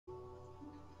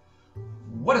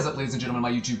What is up, ladies and gentlemen,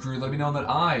 my YouTube crew? Let me know that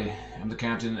I am the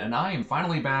captain, and I am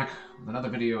finally back with another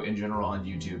video in general on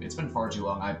YouTube. It's been far too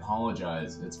long, I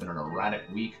apologize. It's been an erratic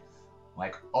week,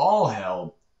 like all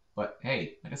hell. But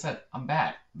hey, like I said, I'm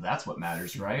back. That's what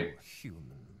matters, right?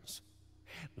 Humans,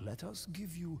 let us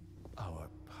give you our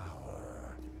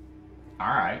power.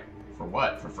 Alright. For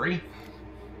what? For free?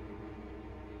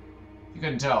 You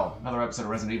couldn't tell, another episode of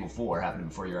Resident Evil 4 happening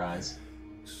before your eyes.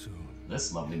 Soon,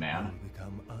 This lovely man. you'll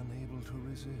become unable to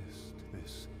resist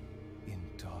this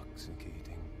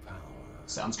intoxicating power.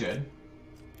 Sounds good.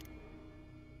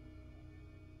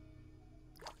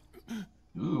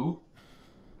 Ooh.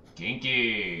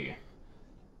 Kinky.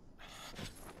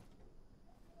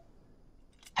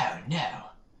 Oh no.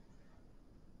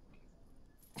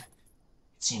 It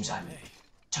seems I'm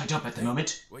tied up at the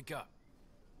moment. Wake up.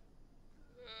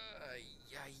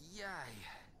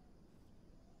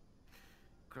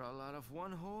 Crawl out of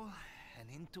one hole and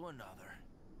into another.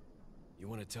 You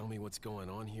want to tell me what's going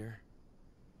on here?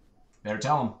 Better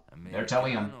tell him. They're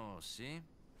telling him. Americano, see?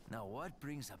 Now what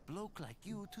brings a bloke like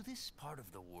you to this part of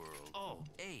the world? Oh,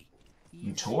 hey.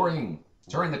 You touring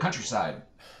the countryside.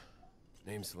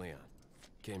 Name's Leon.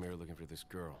 Came here looking for this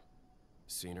girl.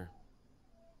 Seen her?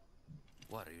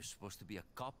 What, are you supposed to be a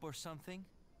cop or something?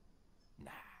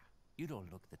 Nah, you don't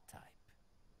look the type.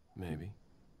 Maybe.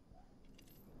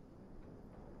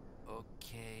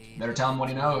 Okay. Better tell him what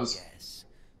he knows. Yes.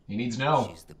 He needs to know.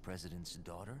 She's the president's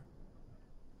daughter?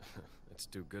 That's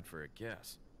too good for a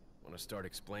guess. Want to start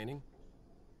explaining?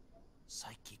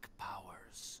 Psychic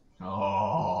powers.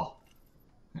 Oh.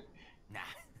 Nah,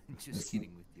 I'm just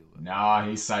kidding with you. Nah,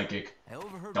 he's psychic. I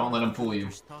overheard Don't let one him of the fool you.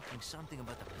 villagers talking something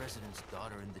about the president's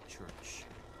daughter in the church.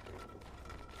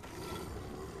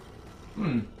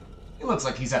 He looks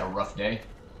like he's had a rough day.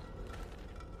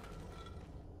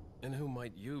 And who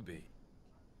might you be?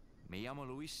 Me llamo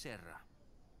Luis Serra.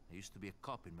 I used to be a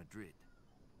cop in Madrid.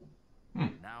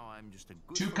 Now I'm just a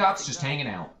good Two for cops nothing just guy hanging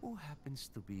out. who happens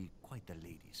to be quite a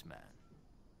ladies' man.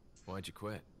 Why'd you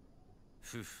quit?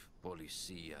 Phew,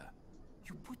 policia.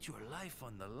 You put your life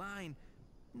on the line.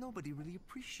 Nobody really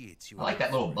appreciates you. I like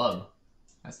that little bug.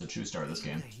 That's the true star of this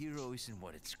Being game. a hero isn't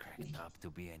what it's cracked up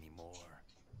to be anymore.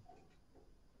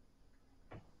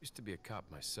 Used to be a cop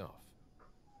myself.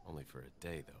 Only for a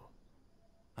day, though.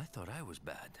 I thought I was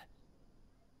bad.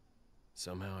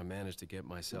 Somehow I managed to get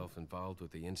myself involved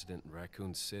with the incident in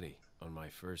Raccoon City on my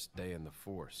first day in the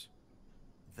force.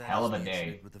 That Hell is of a the day.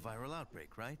 incident with the viral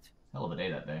outbreak, right? Hell of a day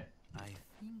that day. I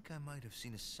think I might have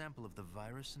seen a sample of the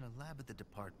virus in a lab at the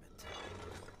department.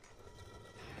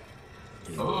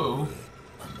 Ooh.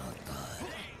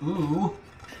 Ooh.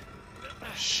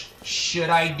 Should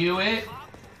I do it?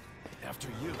 After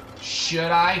you.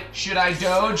 Should I? Should I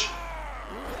doge?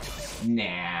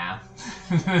 Nah.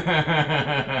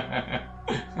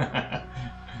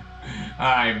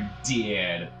 I'm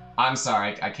dead. I'm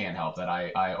sorry, I can't help that.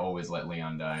 I always let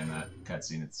Leon die in that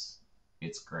cutscene.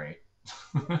 It's great.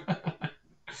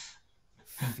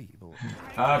 Feeble.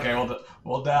 Okay,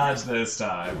 we'll dodge this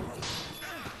time.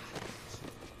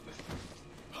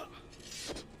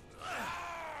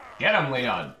 Get him,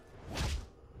 Leon.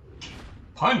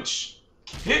 Punch.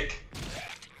 Kick.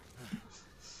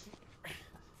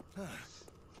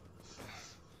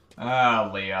 Ah,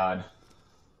 Leon.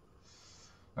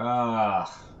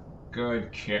 Ah,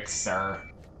 good kick, sir.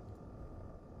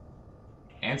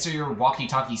 Answer your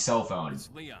walkie-talkie cell phone. It's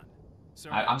Leon.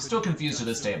 Sorry, I'm I still couldn't confused to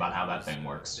get this day down about how I that was thing a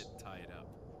works. bit tied up.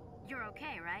 You're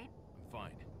okay, right? I'm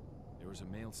fine. There was a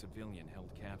male civilian held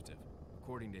captive.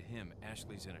 According to him,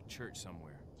 Ashley's in a church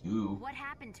somewhere. Ooh. What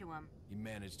happened to him? He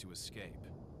managed to escape.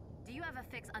 Do you have a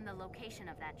fix on the location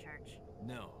of that church?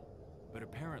 No. But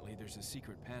apparently there's a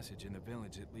secret passage in the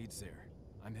village that leads there.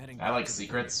 I'm heading I back like to the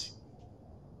secrets.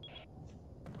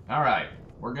 Alright,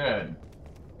 we're good.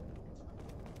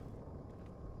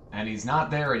 And he's not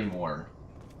there anymore.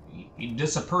 He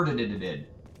disappeared it.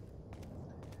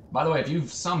 By the way, if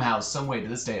you've somehow, some way to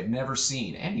this day have never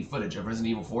seen any footage of Resident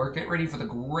Evil 4, get ready for the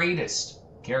greatest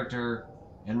character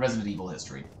in Resident Evil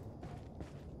history.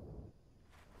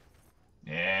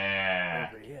 Yeah.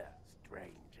 Over here,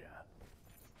 stranger.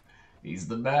 He's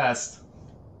the best.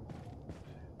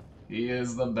 He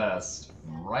is the best.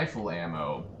 Rifle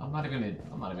ammo. I'm not even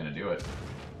gonna do it.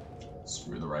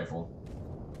 Screw the rifle.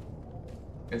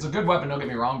 It's a good weapon, don't get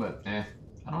me wrong, but I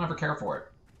don't ever care for it.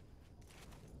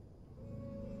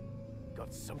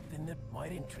 Got something that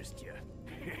might interest you.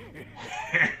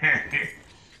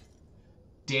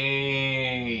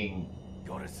 Dang.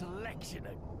 Got a selection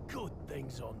of good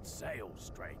things on sale,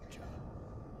 stranger.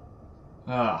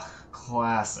 Ugh,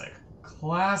 classic.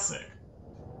 Classic.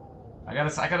 I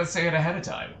gotta say it ahead of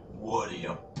time. What are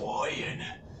you buying?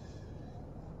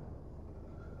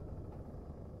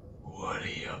 What are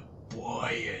you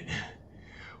buying?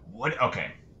 What?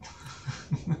 Okay.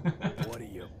 What are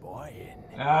you buying?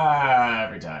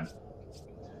 Every time.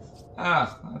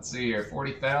 Let's see here.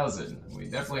 40,000. We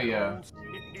definitely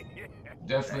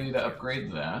need to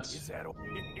upgrade that.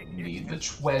 Need the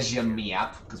treasure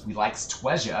map because we likes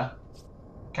treasure.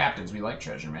 Captains, we like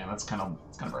treasure, man. That's kind of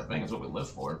our thing. It's what we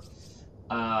live for.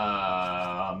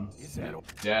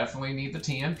 Definitely need the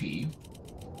TMP.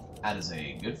 That is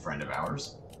a good friend of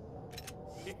ours.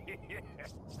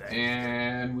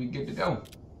 And we good to go.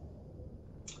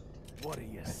 What are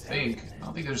you I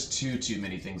don't think there's too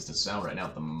many things to sell right now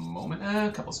at the moment.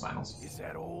 A couple spinels. Is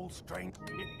that old strength?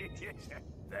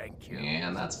 Thank you.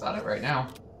 And that's about it right now.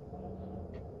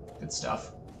 Good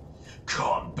stuff.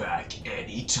 Come back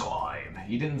anytime.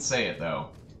 He didn't say it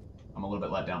though. I'm a little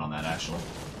bit let down on that actually.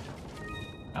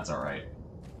 That's alright.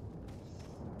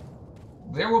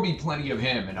 There will be plenty of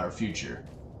him in our future.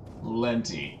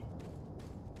 Plenty.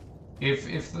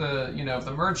 If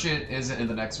the merchant isn't in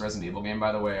the next Resident Evil game,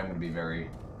 by the way, I'm gonna be very,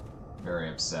 very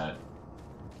upset.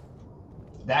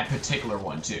 That particular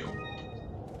one too.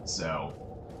 So.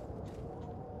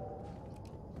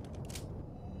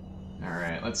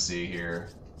 Alright, let's see here.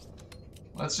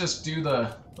 Let's just do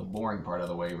the boring part of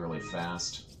the way really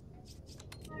fast.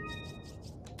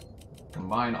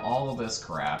 Combine all of this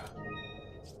crap.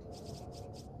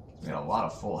 We got a lot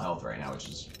of full health right now, which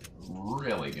is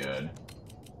really good.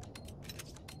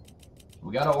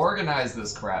 We gotta organize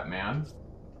this crap, man.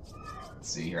 Let's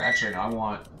see here. Actually, no, I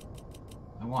want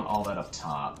all that up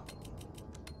top.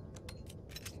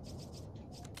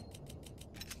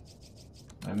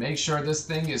 And make sure this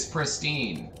thing is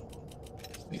pristine.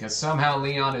 Because somehow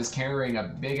Leon is carrying a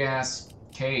big-ass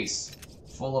case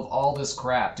full of all this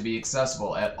crap to be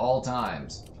accessible at all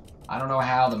times. I don't know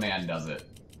how the man does it.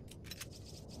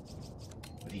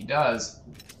 But he does.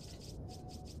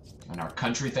 And our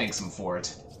country thanks him for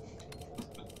it.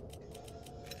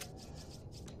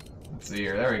 Let's see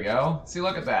here. There we go. See,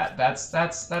 look at that.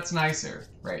 That's nicer.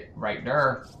 Right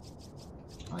there.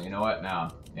 Oh, you know what?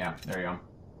 No. Yeah, there you go.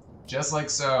 Just like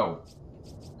so.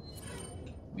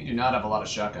 We do not have a lot of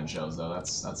shotgun shells, though.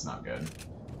 That's not good.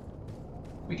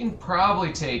 We can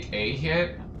probably take a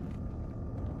hit.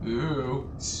 Ooh,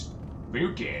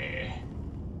 spooky.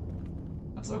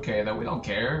 That's okay, though. We don't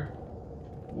care.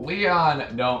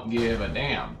 Leon don't give a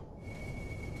damn.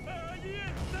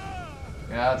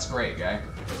 Yeah, that's great, guy.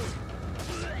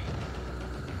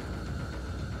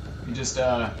 You just,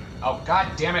 oh,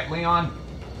 god damn it, Leon.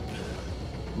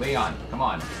 Leon, come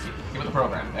on. Give it the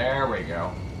program. There we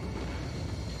go.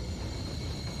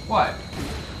 What?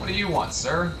 What do you want,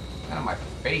 sir? Out of my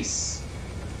face.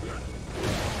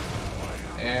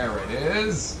 There it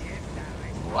is.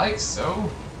 Like so.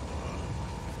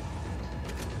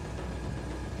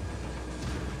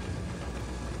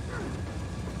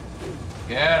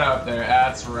 Get up there,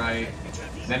 that's right.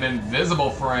 Them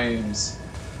invisible frames.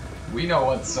 We know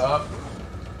what's up.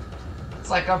 It's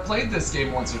like I've played this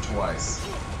game once or twice.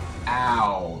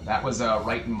 Ow, that was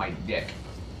right in my dick.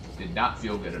 Did not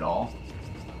feel good at all.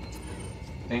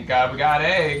 Thank God we got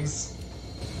eggs.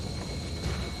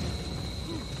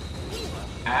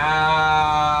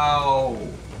 Ow.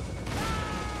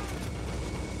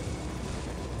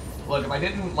 Look, if I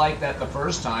didn't like that the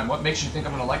first time, what makes you think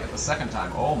I'm gonna like it the second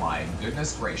time? Oh my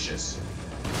goodness gracious.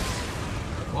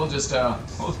 We'll just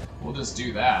we'll just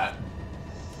do that.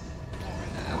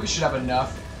 We should have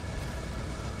enough.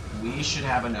 We should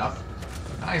have enough.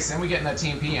 Nice, and we getting that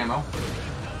TMP ammo.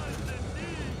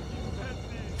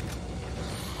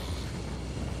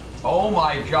 Oh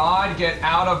my god, get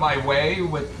out of my way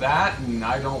with that, and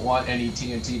I don't want any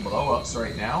TNT blow-ups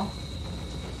right now.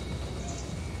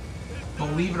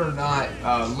 Believe it or not,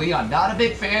 Leon, not a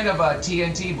big fan of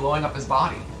TNT blowing up his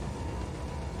body.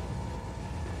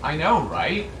 I know,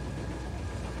 right?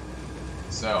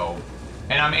 So,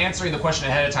 and I'm answering the question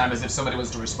ahead of time as if somebody was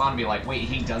to respond and be like, wait,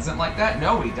 he doesn't like that?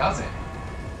 No, he doesn't.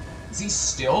 Is he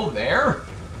still there?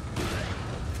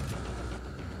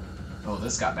 Oh,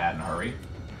 this got bad in a hurry.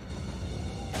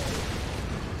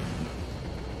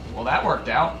 Well, that worked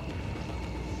out.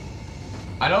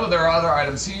 I know that there are other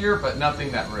items here, but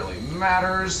nothing that really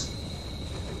matters.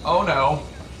 Oh no.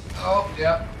 Oh,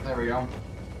 yep, there we go.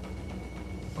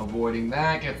 Avoiding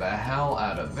that, get the hell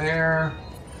out of there.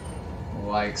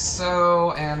 Like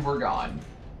so, and we're gone.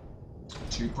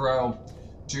 2 pro.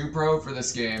 2 pro for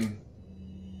this game.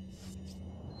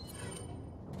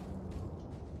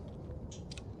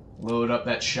 Load up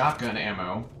that shotgun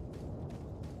ammo.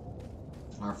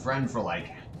 Our friend for like,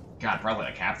 God, probably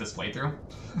like half this playthrough.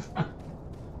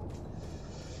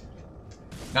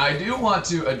 Now, I do want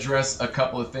to address a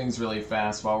couple of things really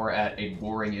fast while we're at a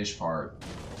boring-ish part.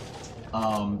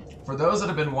 For those that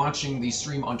have been watching the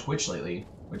stream on Twitch lately,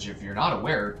 which if you're not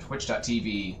aware,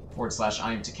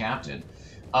 twitch.tv/IamToCaptain,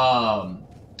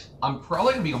 I'm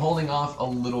probably going to be holding off a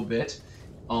little bit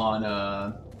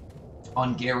on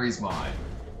Gary's mod.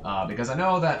 Because I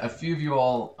know that a few of you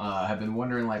all have been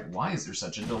wondering, like, why is there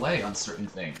such a delay on certain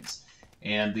things?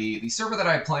 And the server that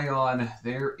I play on,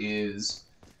 there is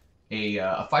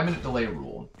a 5-minute delay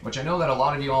rule, which I know that a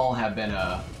lot of you all have been,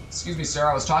 excuse me, sir,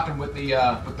 I was talking with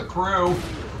the crew.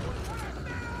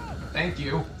 Thank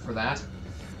you for that.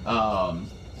 And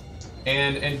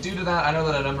due to that, I know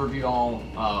that a number of you all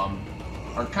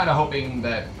are kind of hoping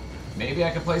that maybe I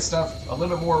could play stuff a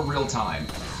little bit more real time.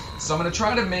 So I'm going to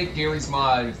try to make Gary's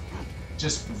mod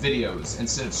just videos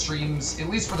instead of streams, at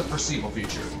least for the foreseeable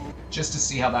future, just to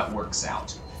see how that works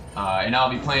out. And I'll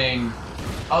be playing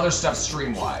other stuff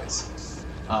stream-wise.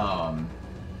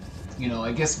 You know,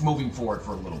 I guess moving forward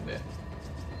for a little bit.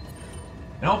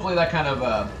 And hopefully that kind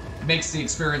of makes the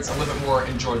experience a little bit more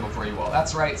enjoyable for you all.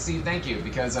 That's right, Steve, thank you,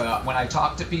 because when I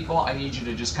talk to people, I need you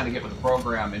to just kind of get with the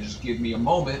program and just give me a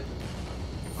moment,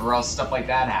 or else stuff like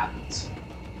that happens.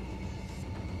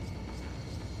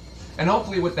 And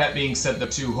hopefully with that being said, though,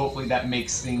 too, hopefully that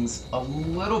makes things a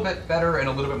little bit better and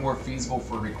a little bit more feasible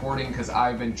for recording, because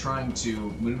I've been trying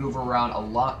to maneuver around a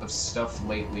lot of stuff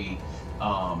lately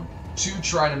to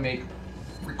try to make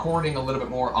recording a little bit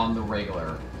more on the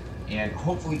regular. And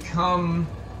hopefully come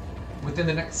within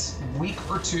the next week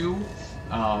or two,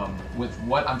 with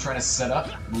what I'm trying to set up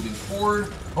moving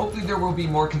forward, hopefully there will be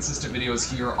more consistent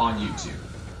videos here on YouTube.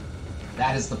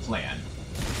 That is the plan.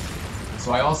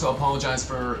 So I also apologize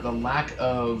for the lack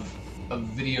of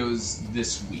videos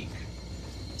this week.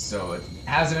 So it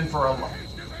hasn't been for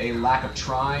a lack of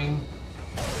trying,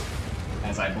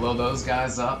 as I blow those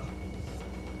guys up.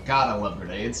 God, I love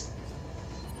grenades.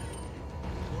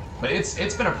 But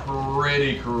it's been a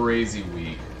pretty crazy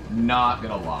week, not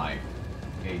gonna lie.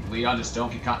 Okay, Leon, just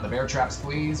don't get caught in the bear traps,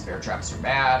 please. Bear traps are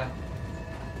bad.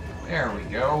 There we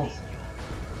go.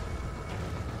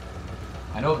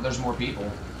 I know that there's more people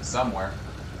somewhere.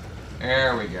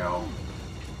 There we go.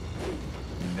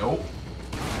 Nope.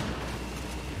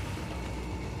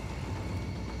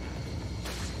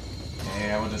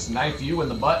 And we'll just knife you in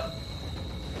the butt.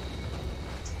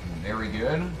 Very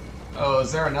good. Oh,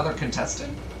 is there another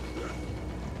contestant?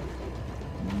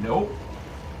 Nope.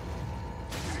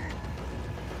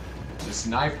 Just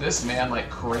knife this man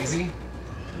like crazy.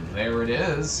 There it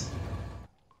is.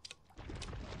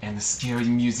 And the scary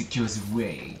music goes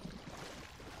away.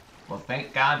 Well,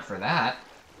 thank God for that.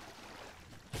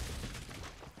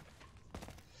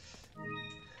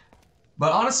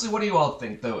 But honestly, what do you all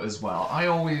think, though, as well? I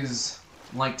always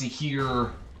like to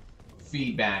hear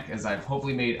feedback, as I've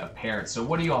hopefully made apparent. So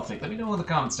what do you all think? Let me know in the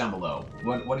comments down below.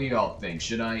 What do you all think?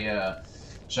 Should I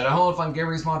hold off on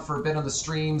Gary's mod for a bit on the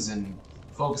streams and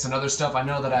focus on other stuff? I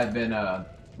know that I've been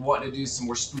wanting to do some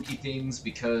more spooky things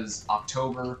because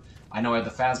October, I know I had the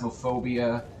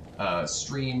Phasmophobia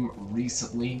stream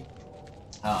recently,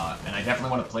 and I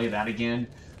definitely want to play that again.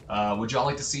 Would y'all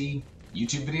like to see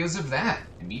YouTube videos of that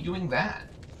and me doing that?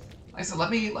 Like I said, let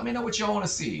me know what y'all want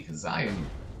to see, because I'm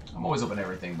always open to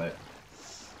everything. But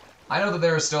I know that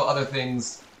there are still other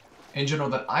things in general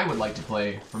that I would like to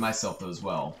play for myself though as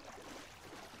well.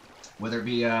 Whether it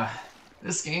be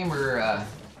this game or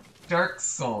Dark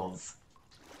Souls,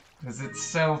 because it's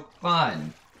so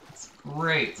fun. It's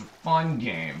great. It's a fun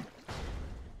game.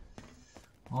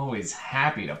 Always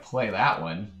happy to play that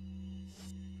one.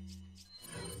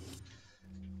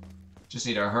 Just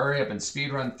need to hurry up and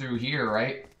speedrun through here,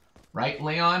 right? Right,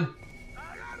 Leon?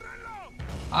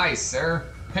 Hi, sir.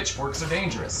 Pitchforks are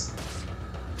dangerous.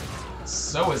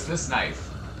 So is this knife.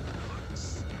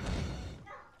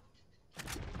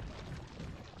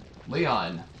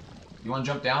 Leon, you want to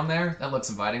jump down there? That looks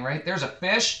inviting, right? There's a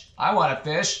fish. I want a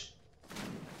fish.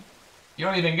 You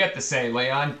don't even get to say,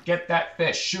 Leon. Get that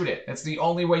fish. Shoot it. That's the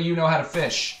only way you know how to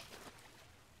fish.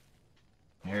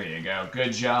 There you go.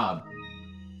 Good job.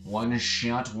 One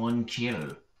shot, one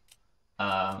kill.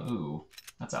 Ooh.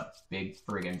 That's a big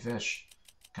friggin' fish.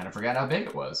 Kind of forgot how big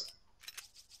it was.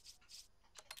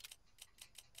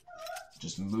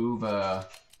 Just move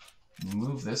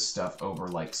this stuff over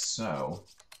like so.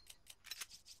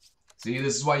 See,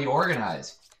 this is why you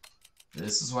organize.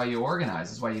 This is why you organize.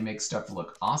 This is why you make stuff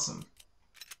look awesome.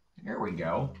 Here we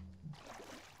go.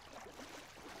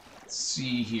 Let's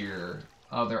see here.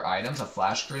 Other items. A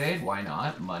flash grenade. Why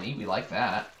not? Money. We like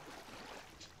that.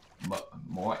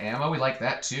 More ammo. We like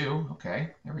that too. Okay.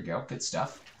 There we go. Good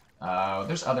stuff.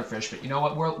 There's other fish, but you know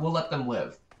what? We'll let them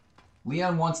live.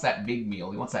 Leon wants that big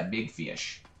meal. He wants that big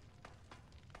fish.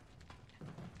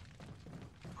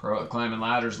 Pro at climbing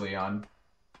ladders, Leon.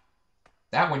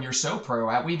 That one you're so pro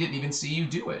at, we didn't even see you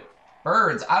do it.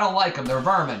 Birds, I don't like them. They're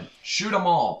vermin. Shoot them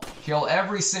all. Kill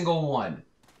every single one.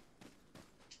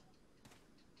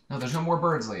 No, there's no more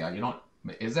birds, Leon. You don't...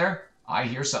 Is there? I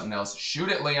hear something else. Shoot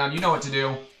it, Leon. You know what to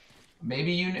do.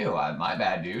 Maybe you knew. My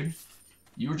bad, dude.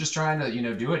 You were just trying to, you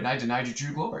know, do it, and I denied you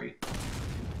true glory.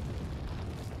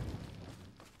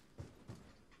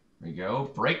 There we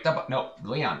go. Break the... No,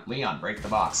 Leon, break the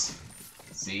box.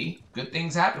 See? Good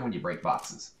things happen when you break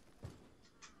boxes.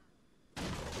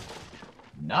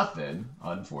 Nothing.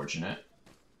 Unfortunate.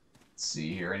 Let's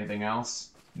see here. Anything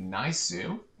else? Nice,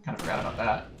 Sue. Kind of forgot about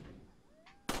that.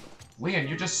 Leon,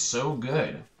 you're just so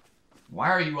good. Why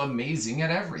are you amazing at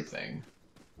everything?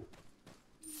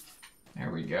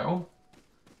 There we go.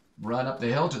 Run up the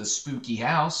hill to the spooky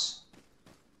house.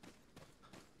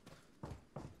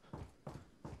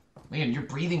 Leon, you're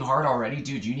breathing hard already?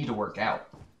 Dude, you need to work out.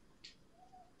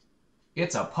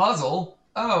 It's a puzzle?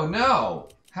 Oh no!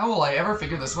 How will I ever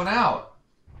figure this one out?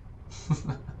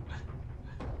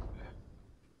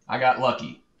 I got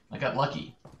lucky.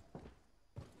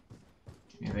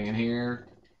 Anything in here?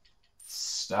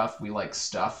 Stuff. We like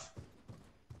stuff.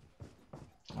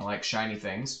 I like shiny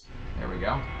things. There we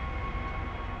go.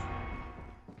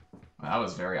 Well, that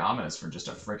was very ominous for just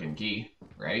a frickin' key,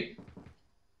 right?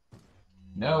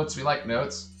 Notes. We like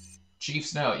notes.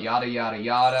 Chief's note. Yada, yada,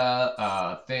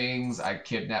 yada. Things. I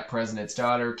kidnapped President's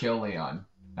daughter. Kill Leon.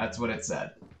 That's what it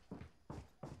said.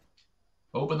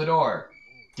 Open the door.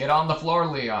 Get on the floor,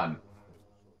 Leon.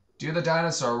 Do the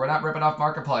dinosaur. We're not ripping off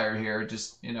Markiplier here.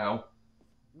 Just, you know,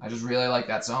 I just really like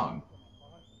that song.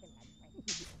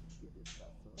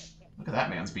 Look at that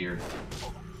man's beard.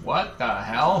 What the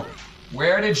hell?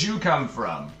 Where did you come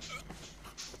from?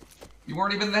 You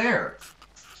weren't even there.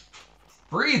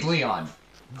 Breathe, Leon.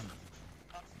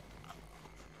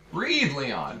 Breathe,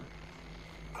 Leon.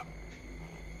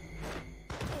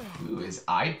 Ooh, his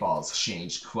eyeballs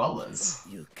changed colors.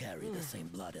 You carry the same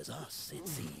blood as us, it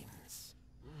seems.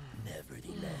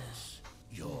 Nevertheless,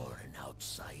 you're an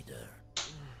outsider.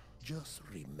 Just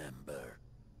remember,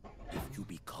 if you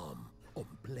become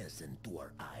unpleasant to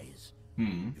our eyes,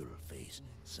 you'll face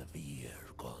severe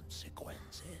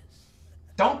consequences.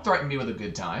 Don't threaten me with a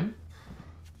good time.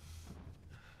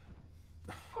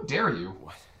 How dare you?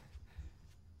 What?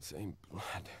 Same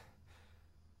blood.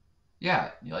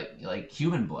 Yeah, like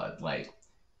human blood. Like,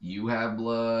 you have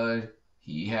blood,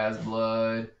 he has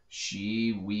blood,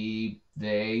 she, we,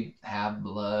 they have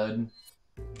blood.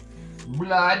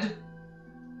 Blood!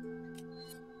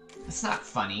 It's not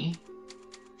funny.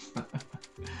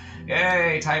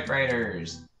 Yay,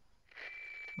 typewriters!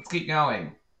 Let's keep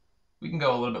going. We can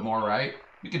go a little bit more, right?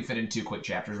 We can fit in 2 quick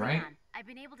chapters, right? I've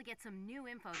been able to get some new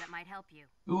info that might help you.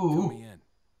 Ooh. Fill me in.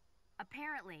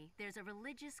 Apparently, there's a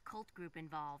religious cult group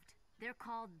involved. They're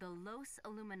called the Los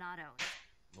Illuminados.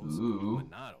 Los Ooh.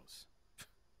 Illuminados.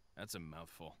 That's a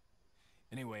mouthful.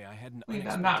 Anyway, I had an I mean,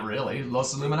 unexpected not really.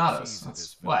 Los Illuminados.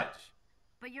 That's what?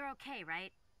 But you're okay,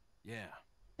 right? Yeah.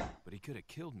 But he could have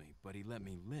killed me, but he let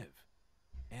me live.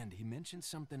 And he mentioned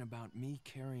something about me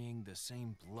carrying the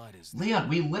same blood as them. Leon,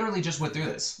 we literally just went through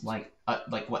this. Like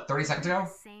what, 30 seconds ago?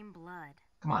 Same blood.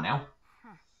 Come on now.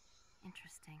 Huh.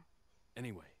 Interesting.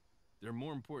 Anyway, there are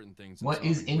more important things. than What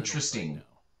solving is riddles interesting? right now.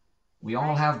 We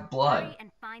all have blood. Hurry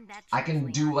and find that I church, can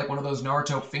Leon. do like one of those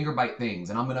Naruto finger bite things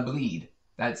and I'm gonna bleed.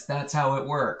 That's how it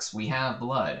works. We have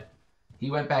blood.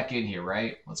 He went back in here,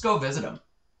 right? Let's go visit him.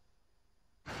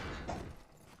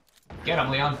 Get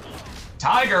him, Leon.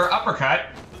 Tiger uppercut.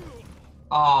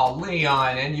 Oh,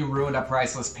 Leon, and you ruined a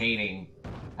priceless painting.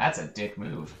 That's a dick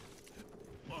move.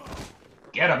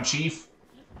 Get him, Chief.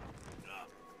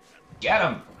 Get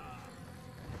him.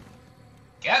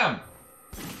 Get him.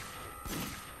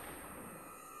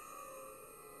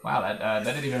 Wow, that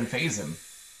didn't even faze him.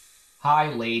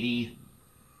 Hi, lady.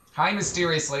 Hi,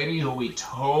 mysterious lady who we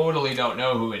totally don't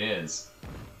know who it is.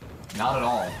 Not at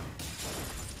all.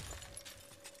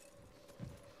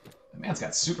 That man's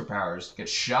got superpowers.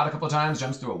 Gets shot a couple of times,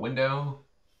 jumps through a window.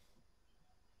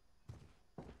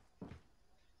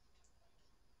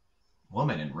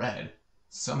 Woman in red.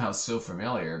 Somehow so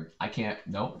familiar. I can't...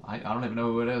 Nope. I don't even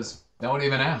know who it is. Don't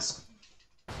even ask.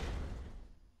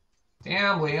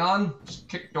 Damn, Leon. Just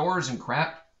kick doors and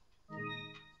crap.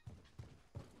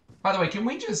 By the way, can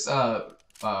we just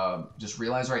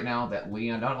realize right now that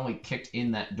Leon not only kicked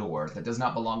in that door that does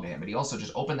not belong to him, but he also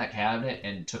just opened that cabinet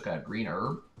and took a green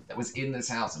herb that was in this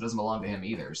house. It doesn't belong to him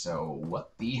either. So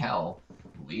what the hell?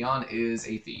 Leon is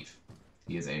a thief.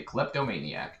 He is a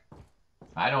kleptomaniac.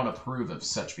 I don't approve of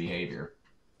such behavior.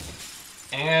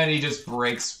 And he just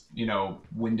breaks, you know,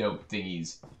 window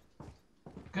thingies.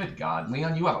 Good God,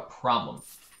 Leon, you have a problem.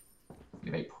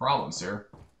 You have a problem, sir.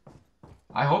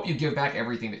 I hope you give back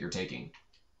everything that you're taking.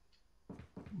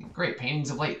 Great,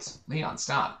 paintings of lakes. Leon,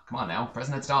 stop. Come on now,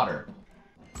 President's daughter.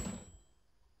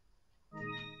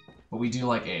 But we do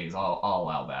like eggs, I'll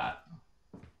allow that.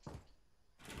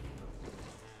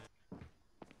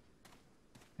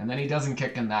 And then he doesn't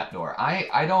kick in that door.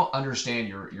 I don't understand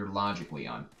your logic,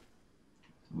 Leon.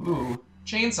 Ooh,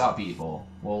 chainsaw people.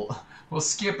 Well,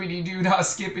 skippity-doo dah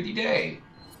skippity-day.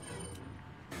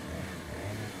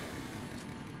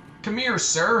 Come here,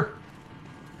 sir.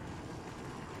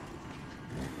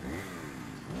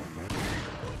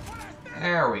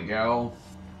 There we go.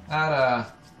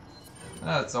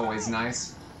 That's always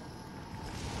nice.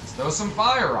 Let's throw some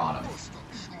fire on him.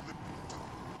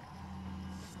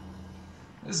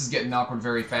 This is getting awkward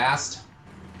very fast.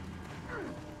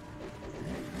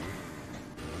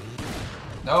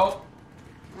 Nope.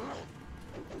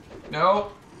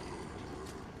 Nope.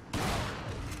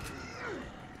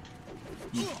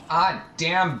 Ah,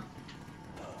 damn.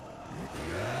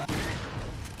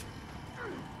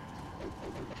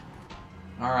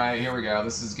 Alright, here we go.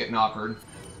 This is getting awkward.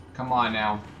 Come on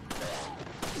now.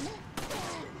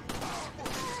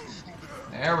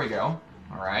 There we go.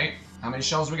 Alright. How many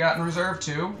shells we got in reserve?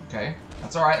 2. Okay.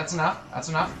 That's alright. That's enough. That's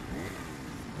enough.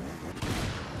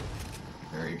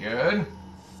 Very good.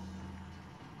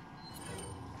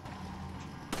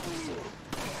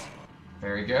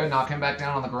 Very good. Knock him back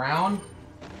down on the ground.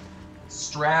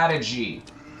 Strategy.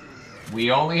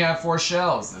 We only have 4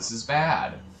 shells. This is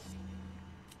bad.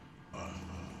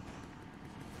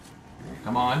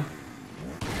 Come on.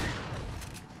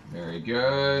 Very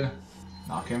good.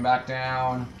 Knock him back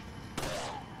down.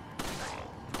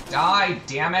 Die,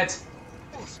 damn it!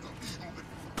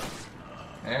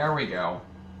 There we go.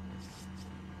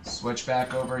 Switch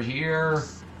back over here.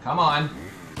 Come on.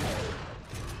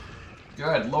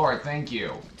 Good lord, thank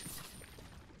you.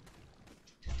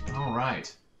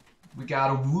 Alright. We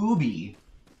got a Wooby.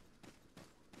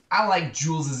 I like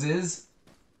Jules's.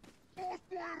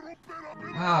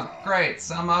 Oh, great.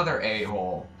 Some other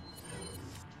a-hole.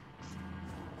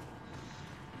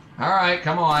 Alright,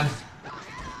 come on.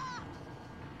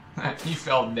 He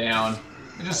fell down.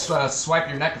 You just swipe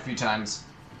your neck a few times.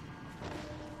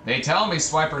 They tell me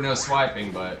swipe or no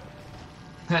swiping, but...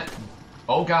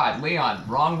 Oh god, Leon,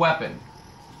 wrong weapon.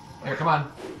 Here, come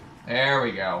on. There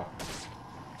we go.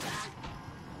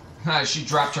 She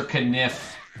dropped her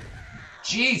kniff.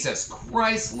 Jesus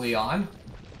Christ, Leon.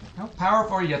 How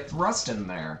powerful are you thrusting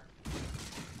there?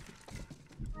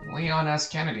 Leon S.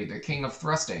 Kennedy, the king of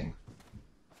thrusting.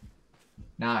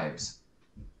 Knives.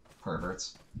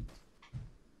 Perverts.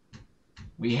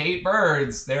 We hate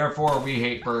birds, therefore we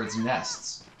hate birds'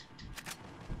 nests.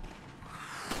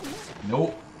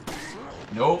 Nope.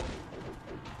 Nope.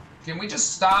 Can we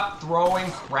just stop throwing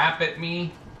crap at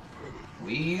me?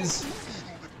 Please?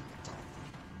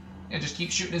 Yeah, just keep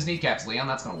shooting his kneecaps, Leon.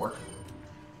 That's gonna work.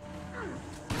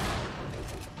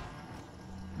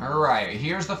 Alright,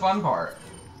 here's the fun part.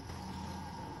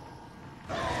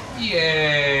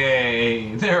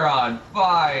 Yay! They're on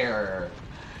fire!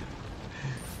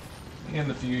 In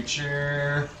the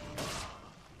future.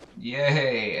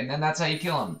 Yay! And then that's how you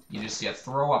kill them. You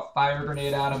throw a fire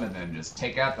grenade at them and then just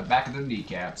take out the back of their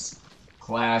kneecaps.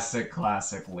 Classic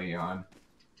Leon.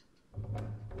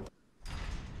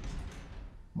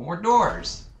 More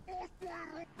doors.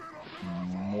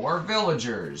 More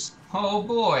villagers. Oh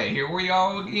boy, here we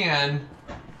go again.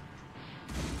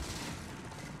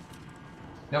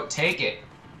 No, take it.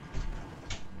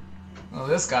 Well,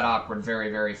 this got awkward very,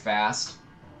 very fast.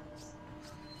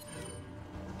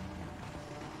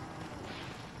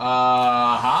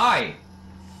 Hi.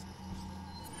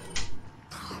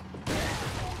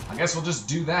 I guess we'll just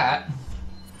do that.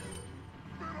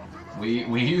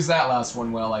 We used that last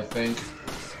one well, I think.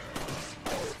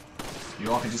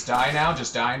 You all can just die now?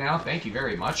 Just die now? Thank you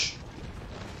very much.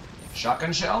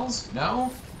 Shotgun shells?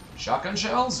 No? Shotgun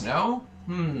shells? No?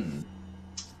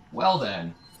 Well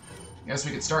then. Guess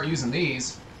we could start using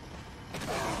these.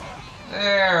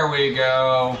 There we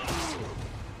go.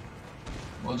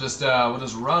 We'll just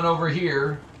run over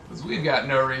here, because we've got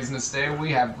no reason to stay.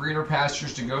 We have greener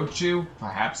pastures to go to.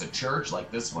 Perhaps a church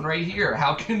like this one right here.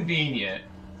 How convenient.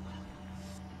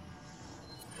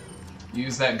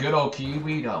 Use that good old key.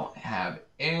 We don't have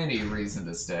any reason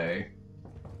to stay.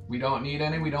 We don't need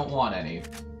any, we don't want any.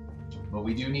 But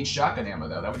we do need shotgun ammo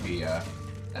though. That'd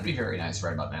be very nice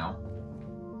right about now.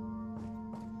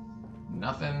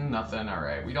 Nothing,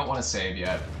 alright. We don't want to save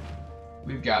yet.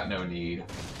 We've got no need.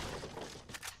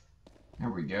 There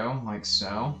we go, like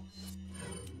so.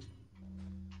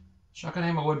 Shotgun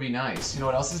ammo would be nice. You know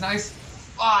what else is nice?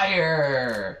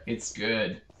 Fire! It's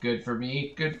good. Good for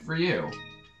me, good for you.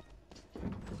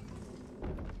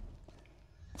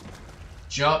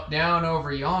 Jump down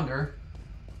over yonder.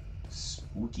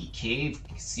 Spooky cave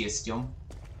system.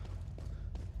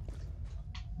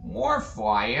 More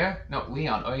fire. No,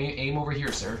 Leon, aim over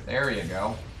here, sir. There you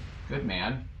go. Good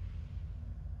man.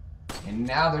 And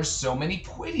now there's so many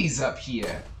pretties up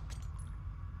here.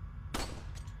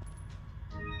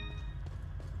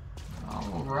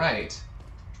 Alright.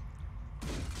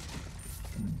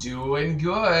 Doing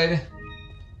good.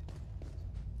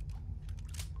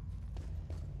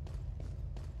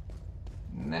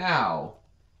 Now.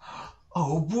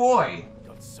 Oh boy!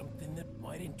 Got something that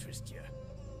might interest you.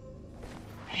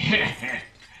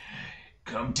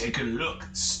 Come take a look,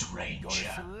 Got a stranger.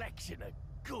 selection of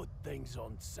good things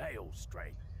on sale,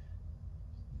 straight.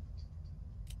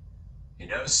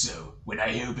 And also, when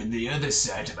I open the other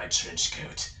side of my trench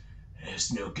coat,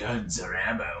 there's no guns or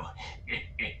ammo.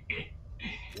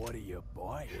 What are you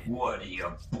buying? What are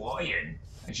you buying?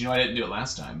 Actually, you know, I didn't do it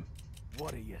last time.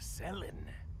 What are you selling?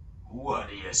 What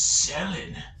are you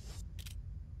selling?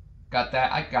 Got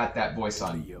that? I got that voice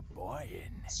What are on. you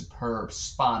buying? Superb.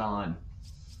 Spot on.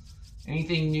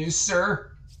 Anything new,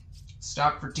 sir?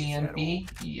 Stock for TMP?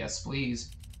 Yes,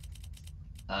 please.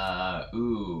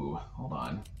 Ooh. Hold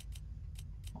on.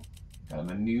 Gotta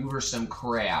maneuver some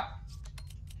crap.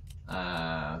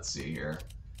 Let's see here.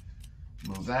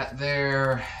 Move that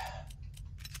there.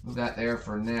 Move that there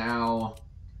for now.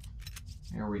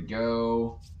 There we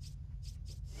go.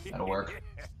 That'll work.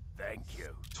 Thank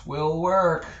you. Twill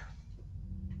work.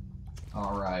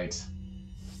 Alright.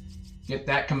 Get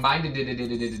that combined. There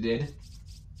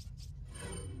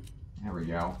we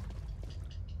go.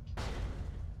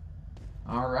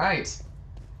 Alright.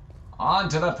 On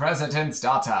to the President's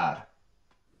daughter.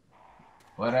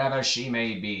 Whatever she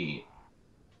may be.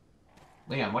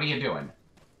 Leon, what are you doing?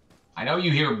 I know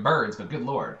you hear birds, but good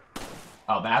lord.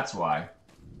 Oh, that's why.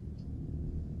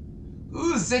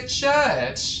 Who's the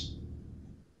church?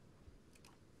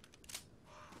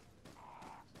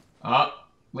 Oh,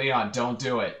 Leon, don't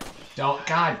do it. Don't.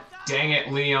 God dang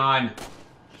it, Leon.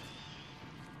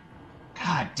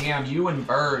 God damn, you and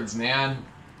birds, man.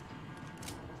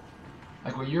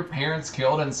 Like, were your parents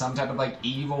killed in some type of, like,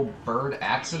 evil bird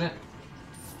accident?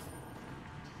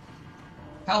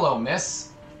 Hello,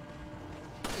 miss.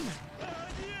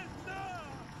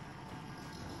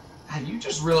 God, you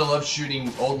just really love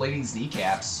shooting old ladies'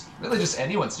 kneecaps. Really just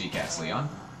anyone's kneecaps, Leon.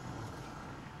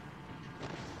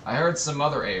 I heard some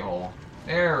other a-hole.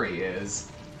 There he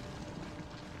is.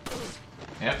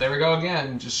 Yep, there we go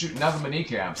again. Just shooting nothing but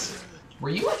kneecaps. Were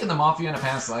you like in the Mafia in a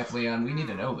past life, Leon? We need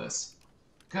to know this.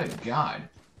 Good God.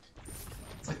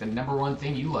 It's like the #1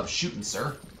 thing you love shooting,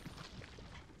 sir.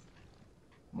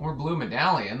 More blue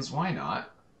medallions, why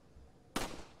not?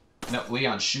 No,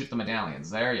 Leon, shoot the medallions.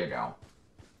 There you go.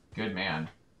 Good man.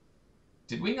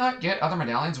 Did we not get other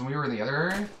medallions when we were in the other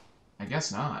area? I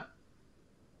guess not.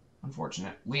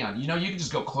 Unfortunate. Leon, you know, you can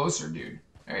just go closer, dude.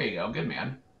 There you go. Good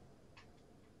man.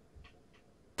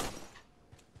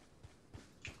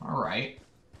 Alright.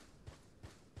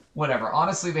 Whatever.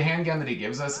 Honestly, the handgun that he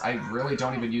gives us, I really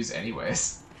don't even use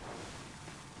anyways.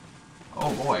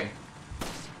 Oh, boy.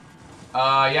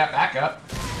 Yeah, back up.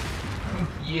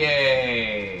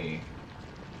 Yay.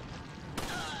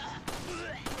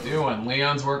 Doing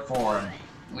Leon's work for him.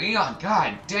 Leon,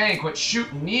 god dang, quit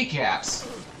shooting kneecaps.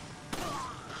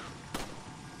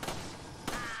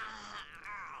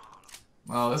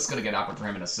 Well, this is gonna get awkward for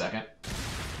him in a second.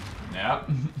 Yep.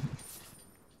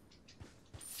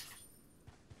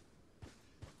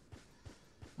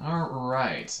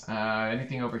 Alright,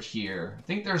 anything over here? I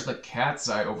think there's the cat's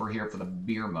eye over here for the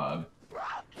beer mug.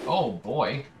 Oh,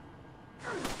 boy.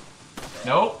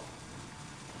 Nope.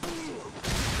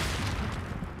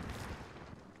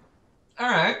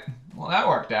 Alright, well that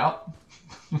worked out.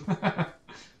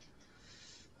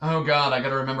 Oh god, I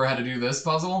gotta remember how to do this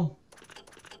puzzle?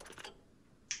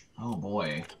 Oh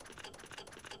boy.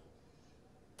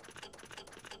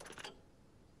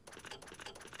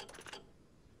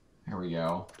 Here we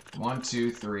go. 1,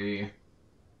 2, 3.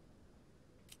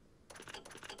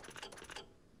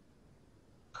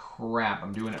 Crap,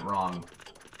 I'm doing it wrong.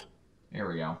 Here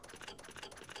we go.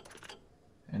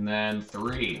 And then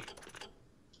 3.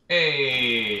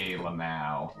 Hey,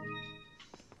 Lamau.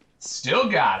 Still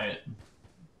got it.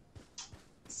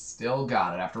 Still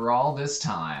got it after all this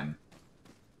time.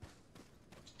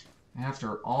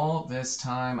 After all this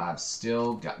time, I've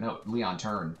still got... No, Leon,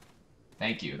 turn.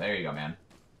 Thank you. There you go, man.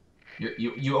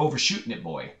 You overshooting it,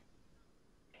 boy.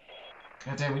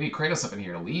 God damn, we need Kratos up in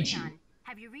here to lead you. Leon,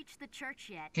 have you reached the church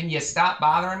yet? Can you stop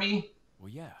bothering me? Well,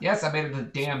 yeah. Yes, I made it to the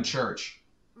damn church.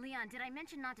 Leon, did I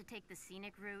mention not to take the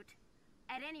scenic route?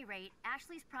 At any rate,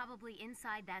 Ashley's probably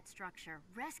inside that structure.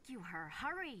 Rescue her.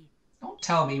 Hurry. Don't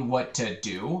tell me what to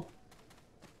do.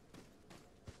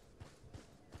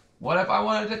 What if I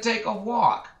wanted to take a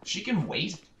walk? She can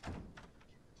wait.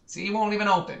 See, he won't even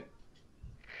open.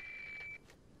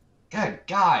 Good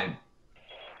God.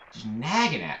 Just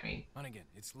nagging at me. Hunnigan,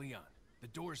 it's Leon. The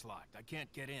door's locked. I can't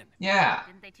get in. Yeah.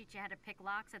 Didn't they teach you how to pick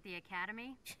locks at the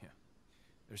academy? Yeah.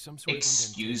 There's some sort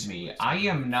Excuse of me. I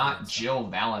am not Jill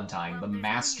Valentine, the Well, there's no use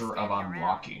master of standing around.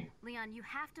 unlocking. Leon, you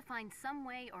have to find some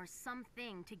way or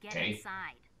something to get Okay.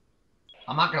 inside.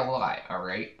 I'm not gonna lie,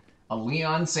 alright? A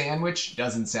Leon sandwich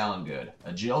doesn't sound good.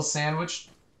 A Jill sandwich?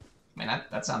 I mean,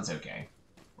 that sounds okay.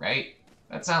 Right?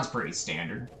 That sounds pretty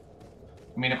standard.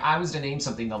 I mean, if I was to name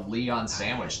something the Leon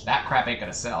sandwich, that crap ain't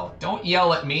gonna sell. Don't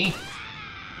yell at me!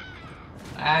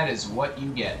 That is what you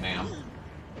get, ma'am.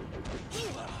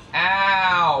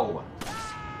 Ow!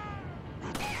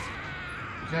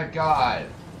 Good God.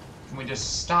 Can we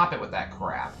just stop it with that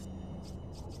crap?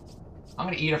 I'm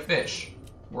gonna eat a fish.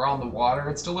 We're on the water,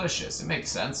 it's delicious. It makes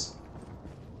sense.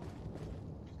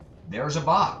 There's a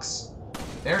box.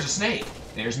 There's a snake.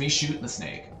 There's me shooting the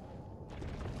snake.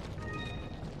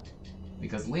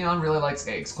 Because Leon really likes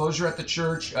eggs. Closure at the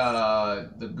church,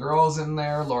 the girl's in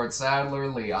there, Lord Sadler,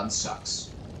 Leon sucks.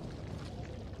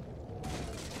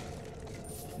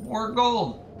 More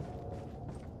gold.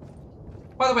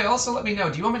 By the way, also let me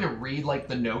know, do you want me to read, like,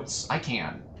 the notes? I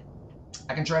can.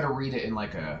 I can try to read it in,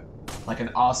 like an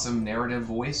awesome narrative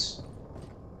voice.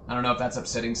 I don't know if that's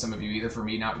upsetting some of you either for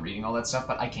me not reading all that stuff,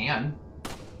 but I can.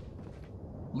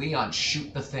 Leon,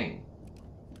 shoot the thing.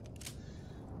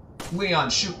 Leon,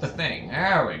 shoot the thing.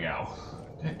 There we go.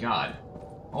 Good God.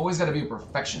 Always gotta be a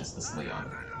perfectionist, this Leon.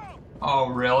 Oh,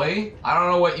 really? I don't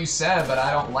know what you said, but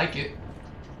I don't like it.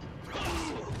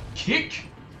 Kick!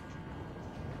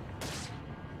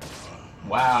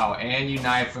 Wow, and you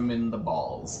knife him in the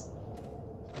balls.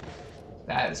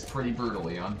 That is pretty brutal,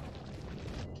 Leon.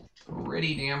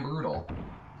 Pretty damn brutal.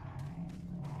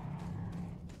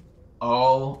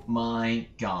 Oh my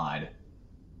God.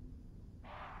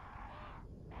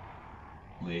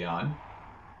 Leon.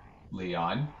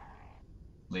 Leon.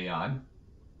 Leon.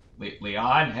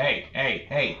 Leon,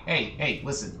 hey,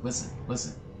 listen.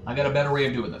 I got a better way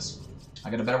of doing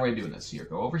this. Here,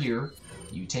 go over here.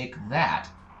 You take that.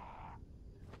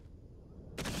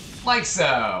 Like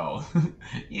so.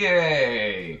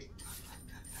 Yay.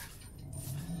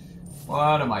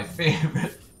 One of my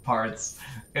favorite parts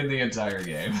in the entire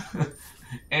game.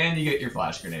 And you get your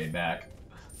flash grenade back.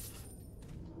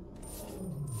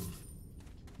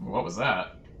 What was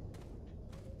that?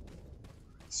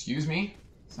 Excuse me?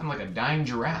 Sound like a dying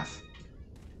giraffe.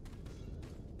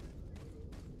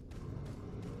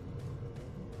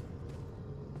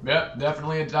 Yep,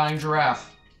 definitely a dying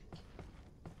giraffe.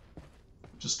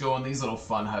 Just go in these little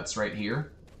fun huts right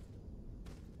here.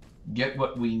 Get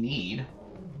what we need.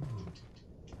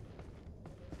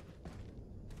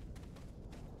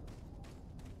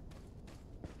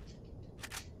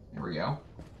 There we go.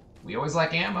 We always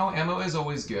like ammo. Ammo is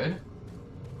always good.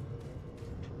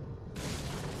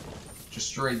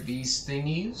 Destroy these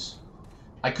thingies.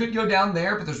 I could go down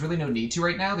there, but there's really no need to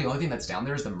right now. The only thing that's down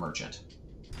there is the merchant.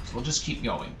 So we'll just keep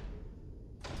going.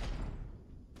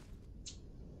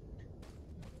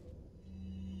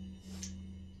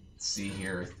 Let's see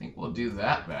here. I think we'll do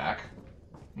that back.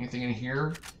 Anything in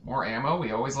here? More ammo.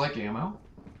 We always like ammo.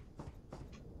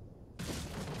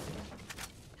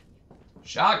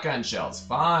 Shotgun shells,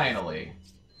 finally.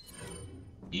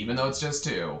 Even though it's just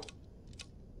 2.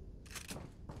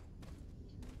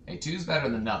 Hey, 2's better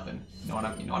than nothing. You know what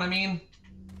I mean?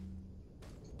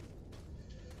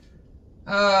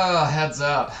 Heads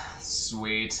up.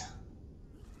 Sweet.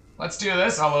 Let's do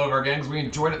this all over again, because we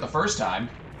enjoyed it the first time.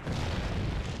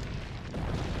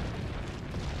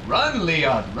 Run,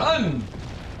 Leon, run!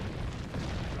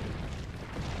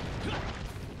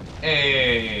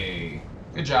 Hey.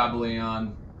 Good job,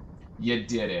 Leon. You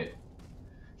did it.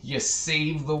 You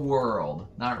saved the world.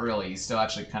 Not really. You still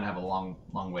actually kind of have a long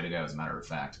way to go, as a matter of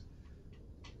fact.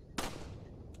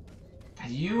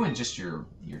 You and just your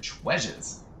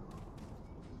treasures.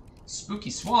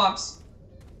 Spooky swamps?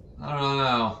 I don't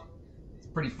know. It's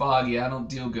pretty foggy. I don't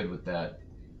deal good with that.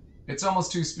 It's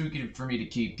almost too spooky for me to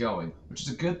keep going, which is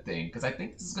a good thing, because I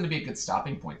think this is going to be a good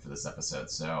stopping point for this episode,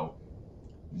 so...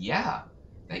 yeah.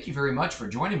 Thank you very much for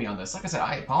joining me on this. Like I said,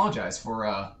 I apologize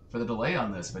for the delay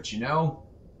on this, but you know,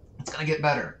 It's gonna get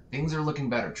better. Things are looking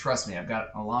better. Trust me. I've got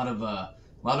a lot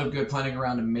of good planning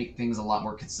around to make things a lot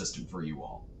more consistent for you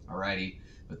all. Alrighty.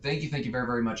 But thank you very,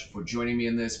 very much for joining me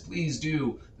in this. Please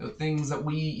do the things that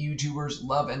we YouTubers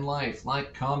love in life.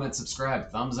 Like, comment,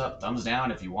 subscribe, thumbs up, thumbs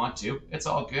down if you want to. It's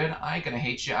all good. I ain't gonna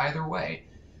hate you either way.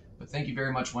 But thank you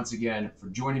very much once again for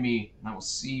joining me, and I will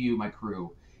see you, my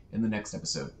crew, in the next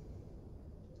episode.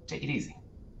 Take it easy.